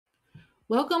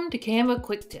Welcome to Canva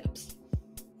Quick Tips.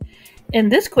 In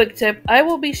this quick tip, I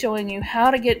will be showing you how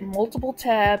to get multiple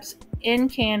tabs in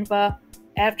Canva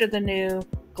after the new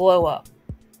glow up.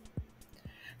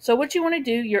 So what you want to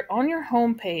do, you're on your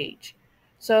home page.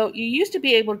 So you used to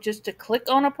be able just to click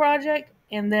on a project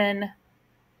and then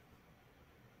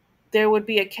there would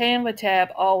be a Canva tab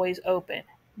always open.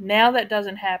 Now that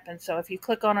doesn't happen. So if you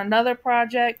click on another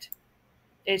project,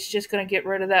 it's just going to get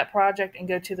rid of that project and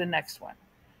go to the next one.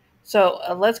 So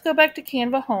let's go back to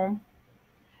Canva home.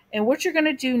 And what you're going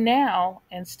to do now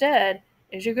instead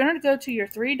is you're going to go to your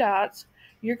three dots.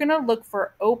 You're going to look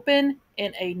for open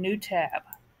in a new tab.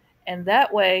 And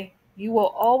that way you will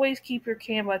always keep your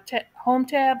Canva home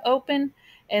tab open,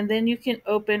 and then you can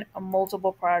open a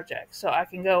multiple projects. So I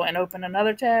can go and open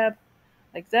another tab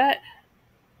like that.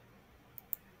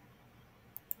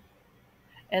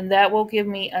 And that will give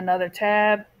me another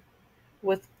tab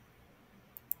with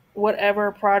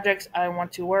whatever projects I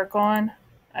want to work on.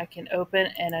 I can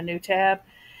open in a new tab.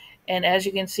 And as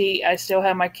you can see, I still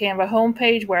have my Canva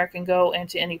homepage where I can go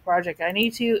into any project I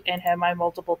need to and have my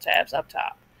multiple tabs up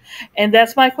top. And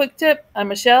that's my quick tip. I'm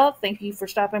Michelle. Thank you for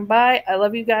stopping by. I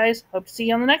love you guys. Hope to see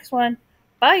you on the next one.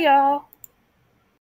 Bye, y'all.